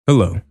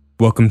Hello,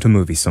 welcome to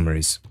Movie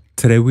Summaries.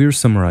 Today we are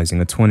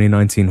summarizing a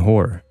 2019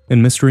 horror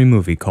and mystery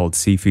movie called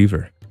Sea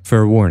Fever.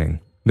 Fair warning,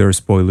 there are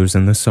spoilers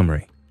in this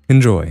summary.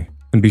 Enjoy,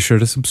 and be sure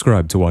to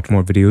subscribe to watch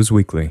more videos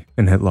weekly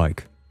and hit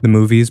like. The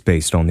movie is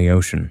based on the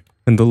ocean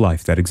and the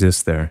life that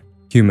exists there.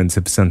 Humans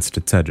have sensed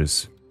its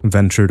edges,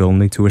 ventured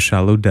only to a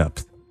shallow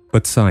depth,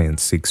 but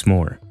science seeks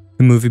more.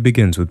 The movie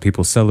begins with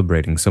people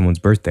celebrating someone's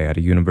birthday at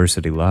a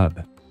university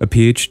lab. A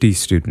PhD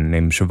student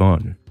named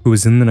Siobhan, who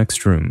is in the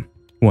next room,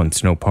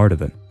 wants no part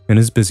of it, and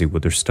is busy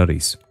with her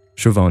studies.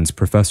 Siobhan's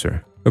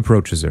professor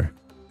approaches her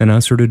and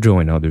asks her to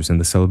join others in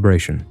the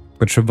celebration,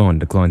 but Siobhan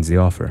declines the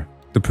offer.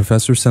 The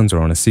professor sends her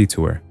on a sea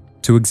tour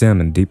to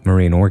examine deep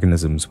marine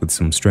organisms with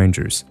some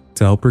strangers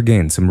to help her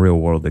gain some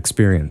real-world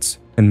experience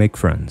and make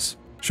friends.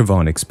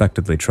 Siobhan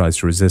expectedly tries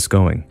to resist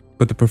going,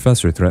 but the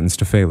professor threatens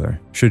to fail her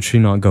should she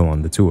not go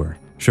on the tour.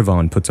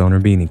 Siobhan puts on her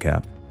beanie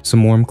cap,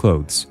 some warm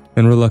clothes,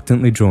 and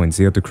reluctantly joins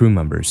the other crew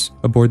members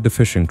aboard the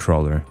fishing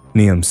trawler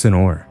Neum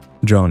Sinor.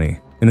 Johnny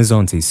and his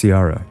auntie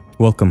Ciara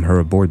welcome her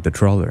aboard the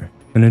trawler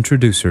and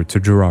introduce her to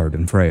Gerard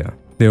and Freya.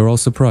 They are all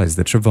surprised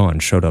that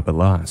Siobhan showed up at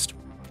last.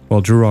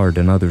 While Gerard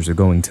and others are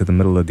going to the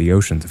middle of the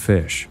ocean to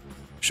fish,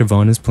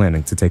 Siobhan is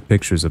planning to take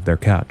pictures of their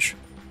catch,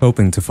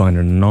 hoping to find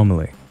an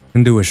anomaly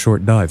and do a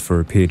short dive for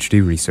her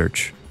PhD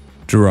research.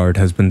 Gerard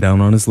has been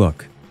down on his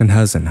luck and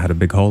hasn't had a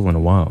big haul in a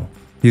while.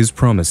 He has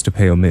promised to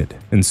pay Omid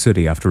and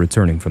Sooty after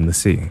returning from the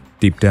sea.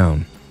 Deep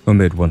down,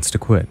 Omid wants to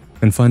quit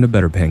and find a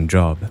better paying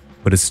job,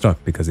 but is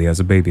stuck because he has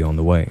a baby on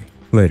the way.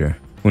 Later,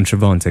 when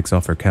Siobhan takes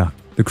off her cap,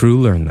 the crew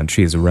learn that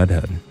she is a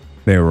redhead.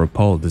 They are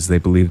appalled as they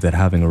believe that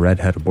having a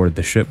redhead aboard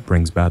the ship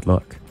brings bad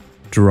luck.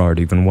 Gerard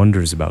even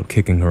wonders about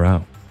kicking her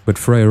out, but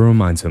Freya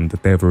reminds him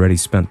that they have already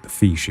spent the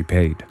fee she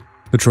paid.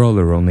 The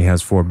trawler only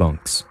has 4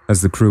 bunks,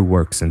 as the crew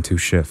works in 2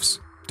 shifts.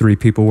 3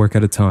 people work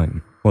at a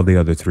time, while the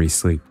other 3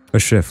 sleep. A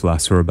shift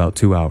lasts for about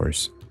 2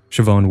 hours.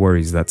 Siobhan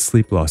worries that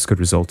sleep loss could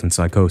result in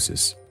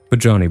psychosis, but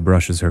Johnny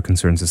brushes her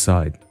concerns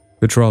aside.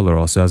 The trawler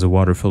also has a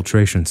water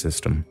filtration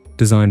system,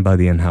 designed by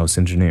the in-house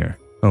engineer,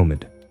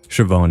 Omid.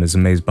 Siobhan is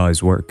amazed by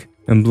his work,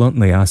 and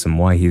bluntly asks him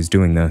why he is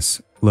doing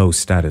this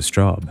low-status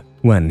job,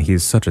 when he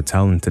is such a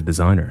talented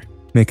designer,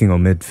 making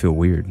Omid feel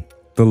weird.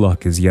 The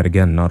luck is yet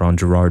again not on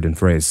Gerard and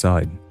Freya's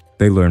side.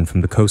 They learn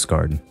from the Coast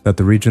Guard that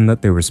the region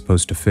that they were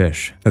supposed to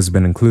fish has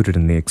been included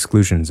in the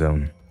exclusion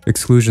zone.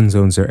 Exclusion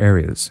zones are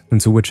areas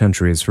into which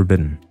entry is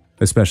forbidden,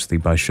 especially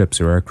by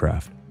ships or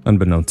aircraft.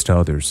 Unbeknownst to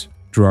others,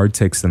 Gerard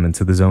takes them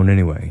into the zone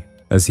anyway,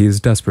 as he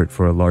is desperate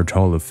for a large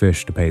haul of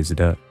fish to pay his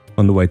debt.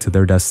 On the way to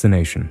their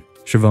destination,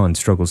 Siobhan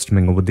struggles to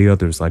mingle with the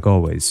others like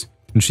always,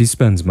 and she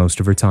spends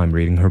most of her time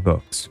reading her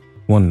books.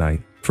 One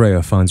night,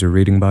 Freya finds her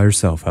reading by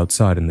herself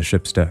outside in the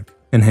ship's deck,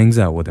 and hangs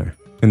out with her.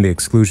 In the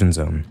exclusion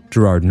zone,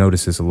 Gerard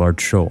notices a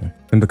large shoal,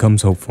 and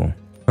becomes hopeful.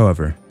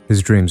 However,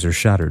 his dreams are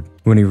shattered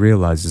when he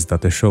realizes that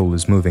the shoal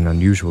is moving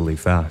unusually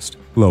fast.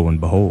 Lo and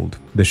behold,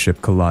 the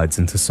ship collides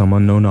into some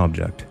unknown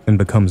object, and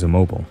becomes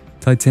immobile.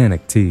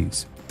 Titanic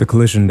tease. The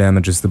collision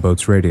damages the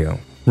boat's radio,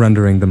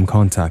 rendering them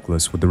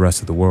contactless with the rest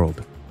of the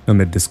world.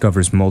 Omid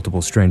discovers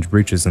multiple strange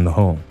breaches in the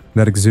hull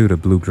that exude a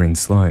blue-green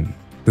slime.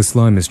 The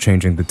slime is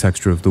changing the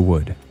texture of the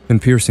wood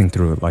and piercing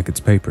through it like it's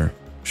paper.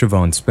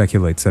 Siobhan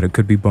speculates that it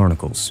could be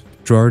barnacles.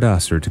 Gerard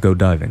asks her to go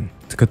diving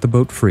to cut the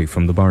boat free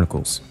from the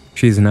barnacles.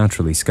 She is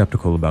naturally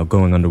skeptical about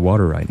going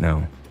underwater right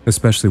now,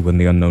 especially when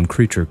the unknown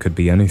creature could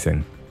be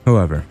anything.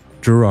 However,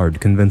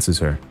 Gerard convinces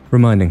her,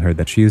 reminding her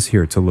that she is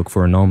here to look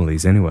for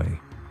anomalies anyway.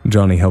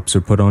 Johnny helps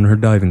her put on her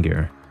diving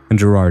gear, and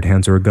Gerard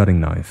hands her a gutting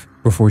knife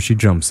before she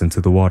jumps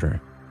into the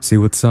water. See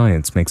what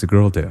science makes a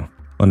girl do.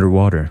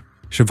 Underwater,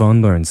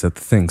 Siobhan learns that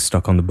the things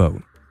stuck on the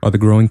boat are the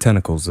growing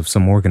tentacles of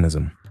some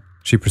organism.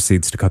 She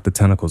proceeds to cut the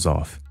tentacles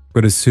off,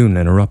 but is soon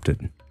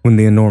interrupted when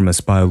the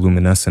enormous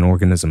bioluminescent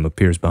organism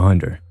appears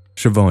behind her.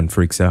 Siobhan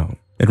freaks out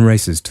and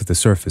races to the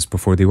surface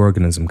before the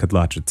organism could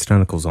latch its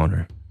tentacles on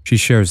her. She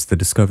shares the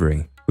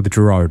discovery with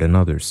Gerard and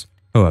others.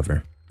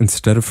 However,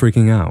 instead of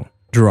freaking out,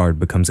 Gerard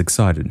becomes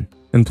excited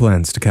and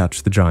plans to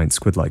catch the giant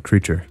squid-like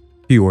creature.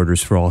 He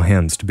orders for all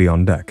hands to be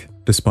on deck,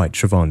 despite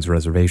Siobhan's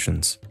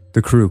reservations.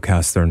 The crew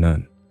cast their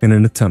net in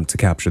an attempt to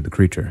capture the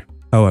creature.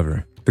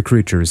 However, the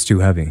creature is too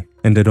heavy,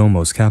 and it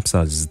almost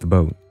capsizes the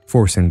boat,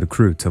 forcing the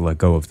crew to let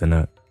go of the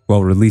net.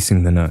 While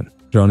releasing the net,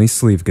 Johnny's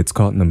sleeve gets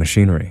caught in the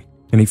machinery,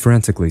 and he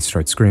frantically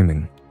starts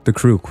screaming. The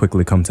crew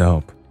quickly come to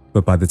help,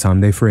 but by the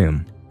time they free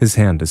him, his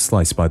hand is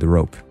sliced by the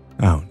rope.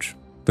 Ouch.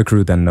 The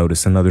crew then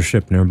notice another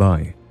ship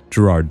nearby.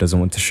 Gerard doesn't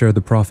want to share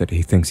the profit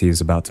he thinks he is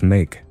about to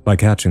make by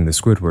catching the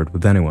Squidward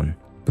with anyone,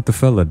 but the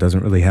fella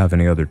doesn't really have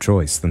any other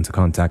choice than to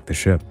contact the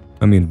ship.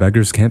 I mean,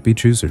 beggars can't be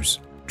choosers.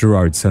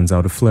 Gerard sends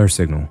out a flare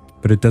signal,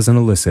 but it doesn't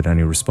elicit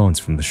any response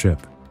from the ship.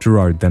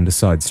 Gerard then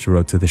decides to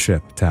row to the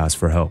ship to ask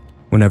for help.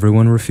 When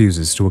everyone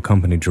refuses to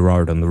accompany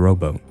Gerard on the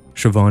rowboat,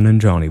 Siobhan and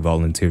Johnny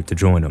volunteer to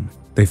join him.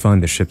 They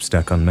find the ship's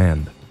deck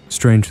unmanned.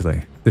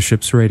 Strangely, the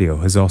ship's radio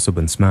has also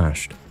been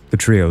smashed. The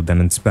trio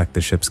then inspect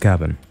the ship's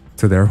cabin.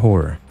 To their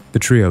horror, the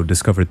trio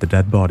discovered the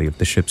dead body of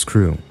the ship's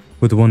crew,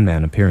 with one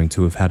man appearing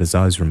to have had his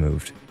eyes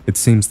removed. It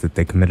seems that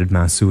they committed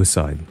mass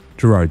suicide.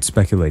 Gerard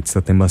speculates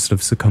that they must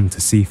have succumbed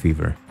to sea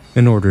fever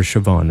and orders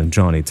Siobhan and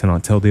Johnny to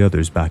not tell the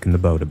others back in the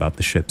boat about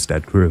the ship's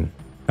dead crew.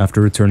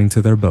 After returning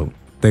to their boat,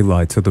 they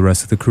lie to the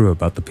rest of the crew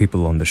about the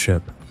people on the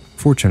ship.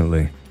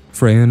 Fortunately,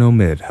 Freya and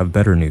Omid have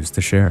better news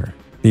to share.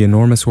 The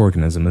enormous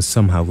organism has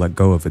somehow let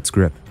go of its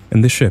grip,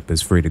 and the ship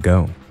is free to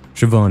go.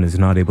 Siobhan is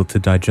not able to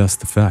digest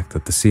the fact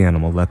that the sea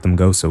animal let them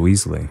go so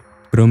easily,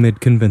 but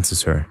Omid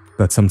convinces her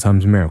that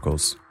sometimes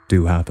miracles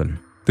do happen.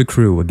 The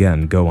crew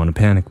again go on a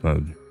panic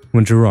mode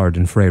when Gerard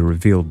and Frey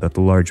revealed that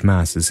the large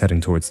mass is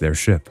heading towards their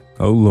ship.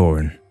 Oh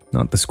lord,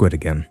 not the squid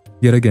again.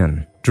 Yet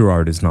again,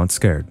 Gerard is not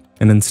scared,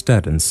 and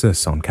instead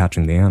insists on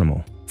catching the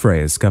animal.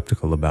 Frey is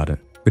skeptical about it,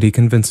 but he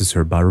convinces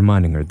her by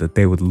reminding her that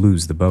they would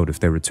lose the boat if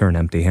they return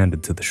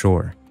empty-handed to the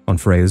shore. On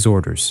Freya's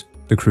orders,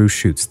 the crew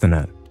shoots the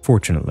net.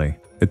 Fortunately,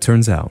 it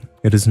turns out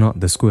it is not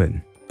the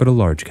squid, but a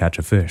large catch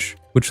of fish,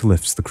 which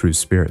lifts the crew's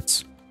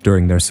spirits.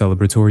 During their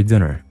celebratory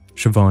dinner,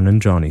 Siobhan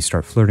and Johnny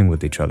start flirting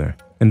with each other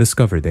and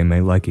discover they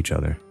may like each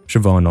other.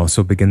 Siobhan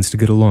also begins to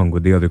get along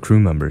with the other crew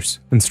members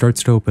and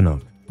starts to open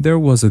up. There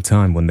was a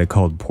time when they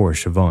called poor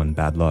Siobhan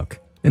bad luck,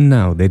 and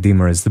now they deem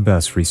her as the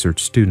best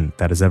research student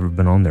that has ever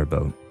been on their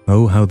boat.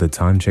 Oh, how the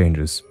time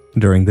changes.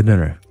 During the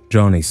dinner,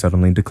 Johnny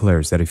suddenly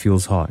declares that he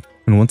feels hot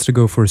and wants to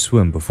go for a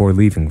swim before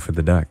leaving for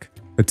the deck.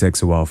 It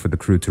takes a while for the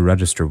crew to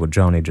register what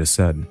Johnny just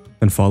said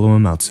and follow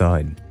him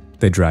outside.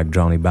 They drag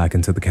Johnny back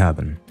into the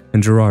cabin,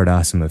 and Gerard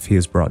asks him if he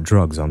has brought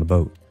drugs on the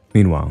boat.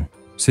 Meanwhile,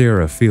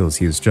 Sierra feels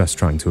he is just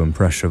trying to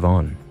impress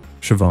Siobhan.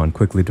 Siobhan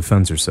quickly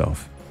defends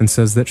herself and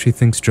says that she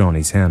thinks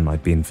Johnny's hand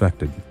might be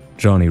infected.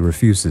 Johnny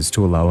refuses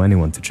to allow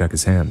anyone to check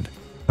his hand.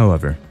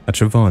 However, at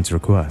Siobhan's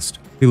request,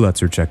 he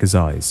lets her check his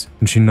eyes,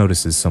 and she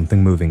notices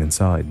something moving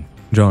inside.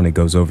 Johnny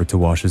goes over to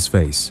wash his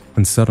face,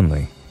 and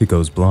suddenly, he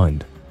goes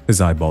blind.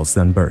 His eyeballs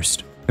then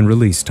burst and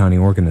release tiny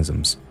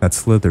organisms that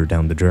slither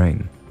down the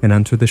drain and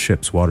enter the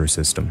ship's water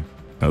system.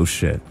 Oh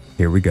shit,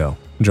 here we go.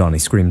 Johnny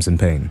screams in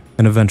pain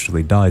and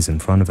eventually dies in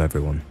front of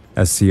everyone.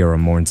 As Sierra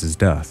mourns his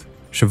death,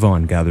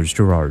 Siobhan gathers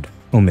Gerard,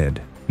 Omid,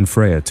 and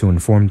Freya to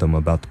inform them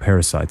about the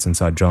parasites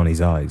inside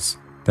Johnny's eyes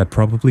that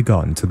probably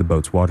got into the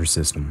boat's water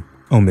system.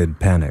 Omid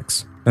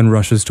panics and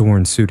rushes to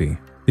warn Sudi.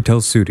 He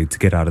tells Sudi to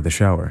get out of the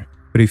shower,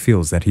 but he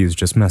feels that he is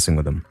just messing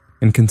with him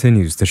and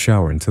continues to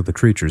shower until the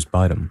creatures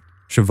bite him.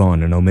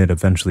 Siobhan and Omid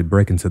eventually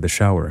break into the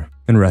shower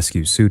and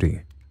rescue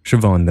Sudi.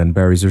 Siobhan then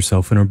buries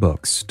herself in her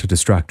books to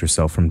distract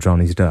herself from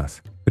Johnny's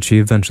death, but she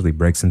eventually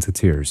breaks into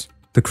tears.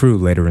 The crew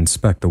later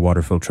inspect the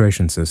water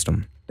filtration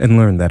system and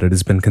learn that it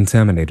has been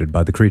contaminated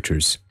by the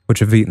creatures, which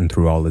have eaten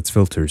through all its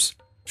filters.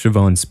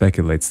 Siobhan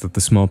speculates that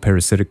the small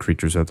parasitic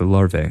creatures are the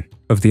larvae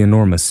of the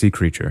enormous sea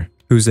creature,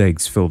 whose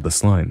eggs filled the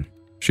slime.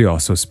 She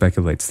also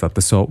speculates that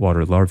the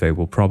saltwater larvae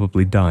will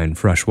probably die in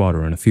fresh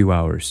water in a few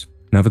hours.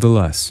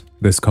 Nevertheless,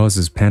 this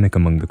causes panic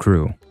among the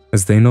crew,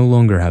 as they no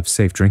longer have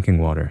safe drinking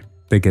water.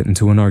 They get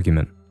into an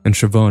argument, and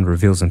Siobhan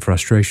reveals in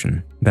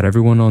frustration that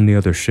everyone on the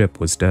other ship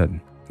was dead.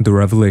 The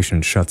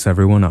revelation shuts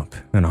everyone up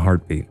in a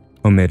heartbeat.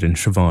 Omid and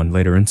Siobhan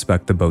later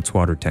inspect the boat's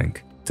water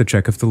tank to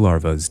check if the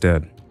larva is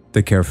dead.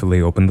 They carefully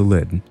open the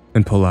lid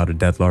and pull out a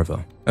dead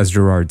larva. As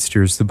Gerard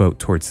steers the boat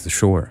towards the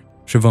shore,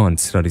 Siobhan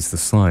studies the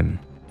slime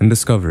and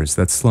discovers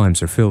that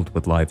slimes are filled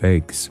with live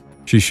eggs.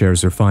 She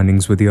shares her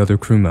findings with the other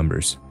crew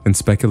members and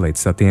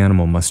speculates that the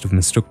animal must have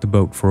mistook the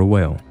boat for a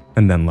whale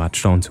and then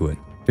latched onto it.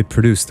 It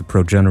produced the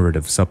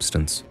progenerative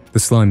substance. The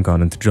slime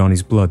got into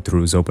Johnny's blood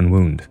through his open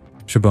wound.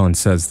 Siobhan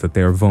says that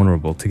they are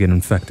vulnerable to get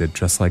infected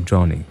just like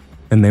Johnny,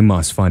 and they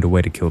must find a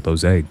way to kill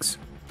those eggs.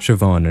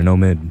 Siobhan and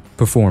Omid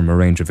perform a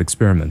range of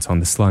experiments on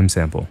the slime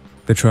sample.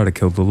 They try to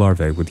kill the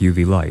larvae with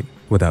UV light,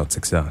 without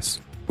success.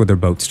 With their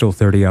boat still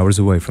 30 hours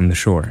away from the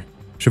shore,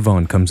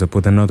 Siobhan comes up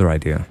with another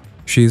idea.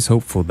 She is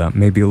hopeful that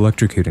maybe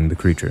electrocuting the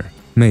creature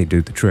may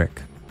do the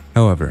trick.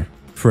 However,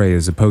 Frey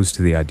is opposed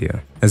to the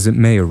idea, as it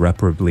may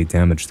irreparably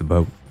damage the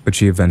boat, but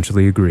she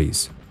eventually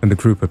agrees, and the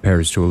crew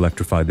prepares to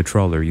electrify the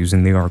trawler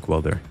using the arc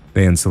welder.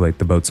 They insulate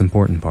the boat's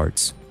important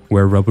parts,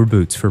 wear rubber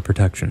boots for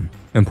protection,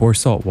 and pour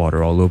salt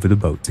water all over the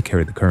boat to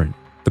carry the current.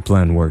 The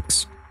plan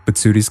works, but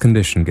Sudi's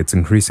condition gets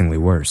increasingly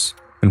worse,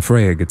 and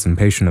Freya gets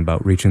impatient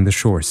about reaching the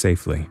shore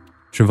safely.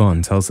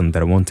 Siobhan tells them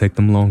that it won't take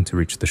them long to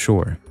reach the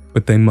shore,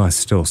 but they must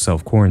still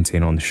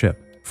self-quarantine on the ship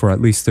for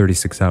at least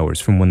 36 hours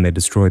from when they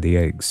destroy the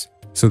eggs,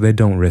 so they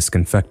don't risk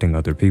infecting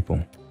other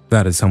people.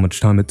 That is how much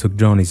time it took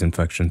Johnny's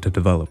infection to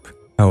develop.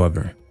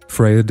 However,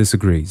 Freya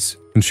disagrees,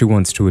 and she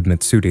wants to admit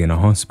Sudi in a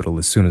hospital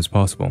as soon as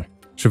possible.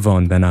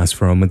 Siobhan then asks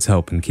for Omid's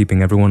help in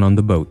keeping everyone on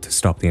the boat to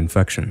stop the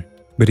infection,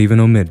 but even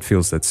Omid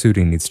feels that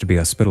Sudi needs to be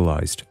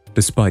hospitalized,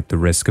 despite the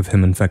risk of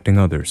him infecting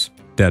others.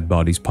 Dead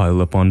bodies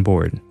pile up on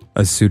board,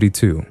 as Sudi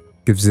too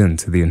gives in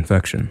to the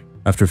infection.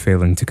 After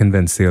failing to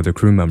convince the other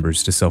crew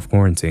members to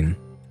self-quarantine,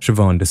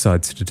 Siobhan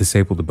decides to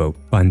disable the boat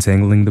by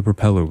entangling the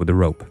propeller with a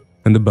rope,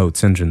 and the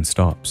boat's engine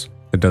stops.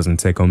 It doesn't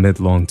take Omid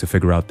long to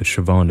figure out that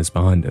Siobhan is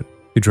behind it.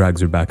 He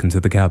drags her back into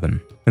the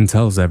cabin and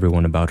tells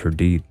everyone about her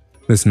deed.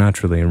 This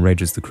naturally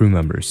enrages the crew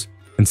members,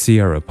 and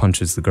Sierra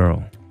punches the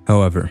girl.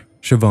 However,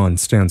 Siobhan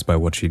stands by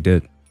what she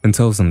did. and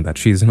tells them that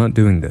she is not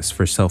doing this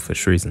for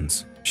selfish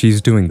reasons. She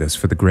is doing this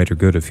for the greater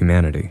good of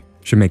humanity.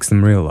 She makes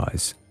them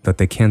realize that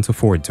they can't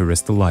afford to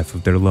risk the life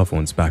of their loved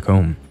ones back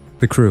home.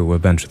 The crew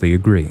eventually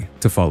agree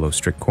to follow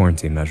strict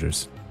quarantine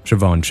measures.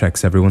 Siobhan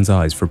checks everyone's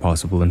eyes for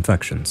possible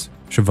infections.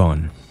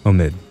 Siobhan,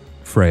 Omid,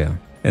 Freya,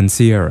 and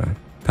Sierra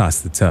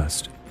pass the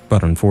test,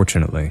 but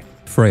unfortunately,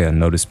 Freya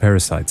noticed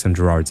parasites in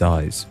Gerard's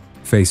eyes.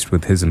 Faced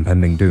with his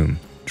impending doom,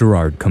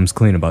 Gerard comes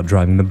clean about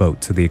driving the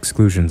boat to the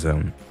exclusion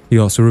zone. He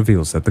also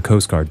reveals that the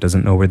Coast Guard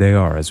doesn't know where they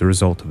are as a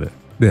result of it.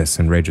 This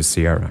enrages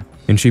Sierra,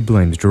 and she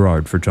blames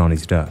Gerard for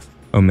Johnny's death.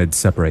 Omid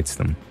separates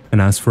them and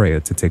asks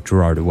Freya to take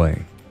Gerard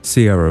away.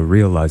 Sierra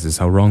realizes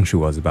how wrong she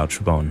was about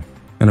Siobhan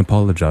and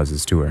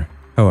apologizes to her.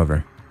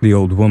 However, the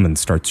old woman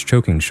starts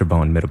choking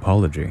Siobhan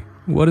mid-apology.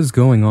 What is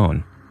going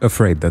on?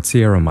 Afraid that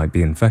Sierra might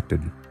be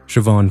infected,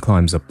 Siobhan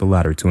climbs up the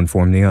ladder to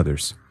inform the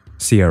others.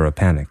 Sierra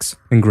panics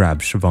and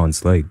grabs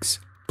Siobhan's legs,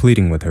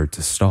 pleading with her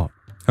to stop.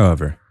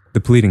 However, the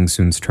pleading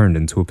soon's turned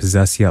into a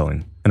possessed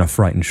yelling, and a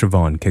frightened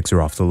Siobhan kicks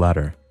her off the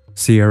ladder.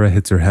 Sierra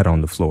hits her head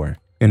on the floor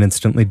and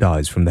instantly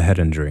dies from the head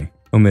injury.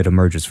 Omid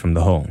emerges from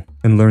the hull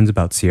and learns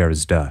about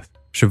Sierra's death.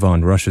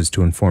 Siobhan rushes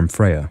to inform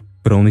Freya,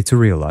 but only to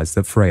realize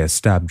that Freya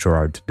stabbed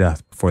Gerard to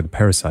death before the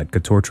parasite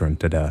could torture him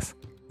to death.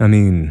 I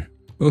mean,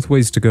 both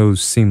ways to go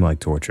seem like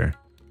torture.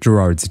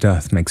 Gerard's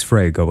death makes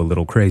Freya go a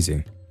little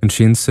crazy, and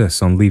she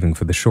insists on leaving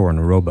for the shore in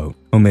a rowboat.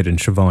 Omid and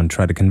Siobhan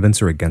try to convince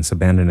her against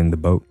abandoning the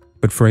boat,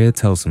 but Freya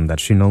tells them that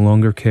she no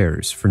longer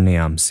cares for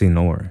Niam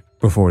Sinor.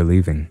 Before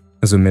leaving,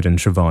 as Omid and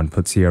Siobhan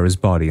put Sierra's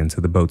body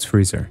into the boat's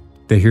freezer,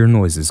 they hear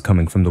noises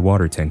coming from the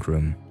water tank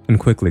room and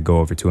quickly go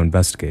over to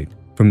investigate.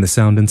 From the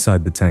sound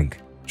inside the tank,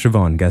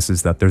 Siobhan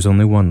guesses that there's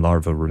only one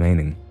larva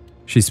remaining.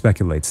 She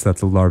speculates that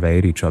the larvae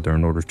ate each other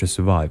in order to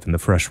survive in the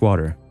fresh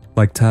water,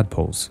 like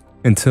tadpoles,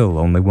 until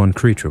only one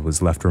creature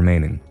was left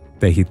remaining.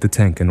 They heat the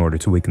tank in order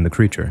to weaken the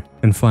creature,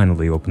 and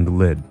finally open the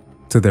lid.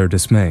 To their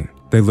dismay,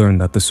 they learn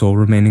that the sole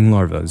remaining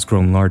larva has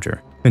grown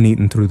larger and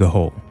eaten through the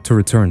hole to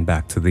return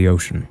back to the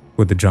ocean.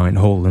 With the giant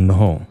hole in the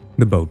hull,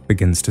 the boat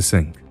begins to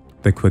sink.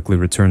 They quickly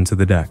return to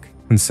the deck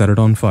and set it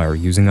on fire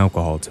using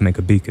alcohol to make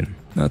a beacon.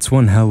 That's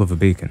one hell of a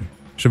beacon.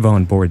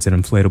 Siobhan boards an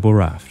inflatable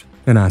raft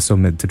and asks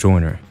Omid to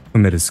join her.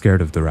 Omid is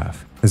scared of the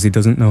raft, as he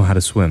doesn't know how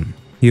to swim.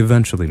 He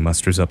eventually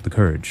musters up the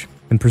courage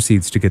and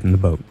proceeds to get in the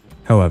boat.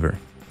 However,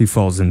 he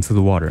falls into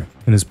the water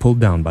and is pulled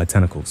down by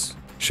tentacles.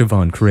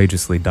 Siobhan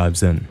courageously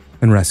dives in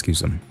and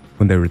rescues him.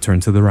 When they return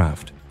to the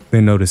raft,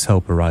 they notice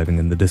help arriving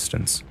in the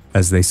distance.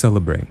 As they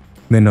celebrate,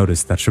 they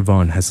notice that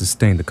Siobhan has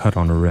sustained a cut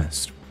on her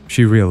wrist.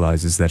 She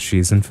realizes that she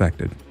is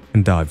infected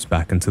and dives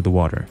back into the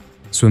water,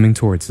 swimming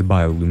towards the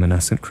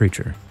bioluminescent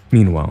creature.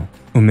 Meanwhile,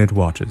 Omid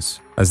watches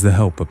as the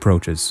help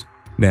approaches.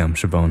 Damn,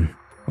 Siobhan.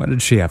 Why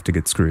did she have to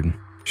get screwed?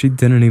 She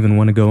didn't even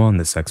want to go on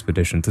this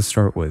expedition to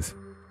start with.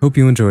 Hope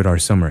you enjoyed our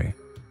summary.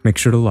 Make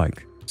sure to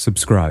like,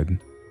 subscribe,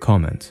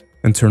 comment,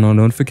 and turn on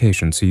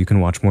notifications so you can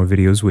watch more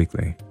videos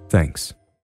weekly. Thanks.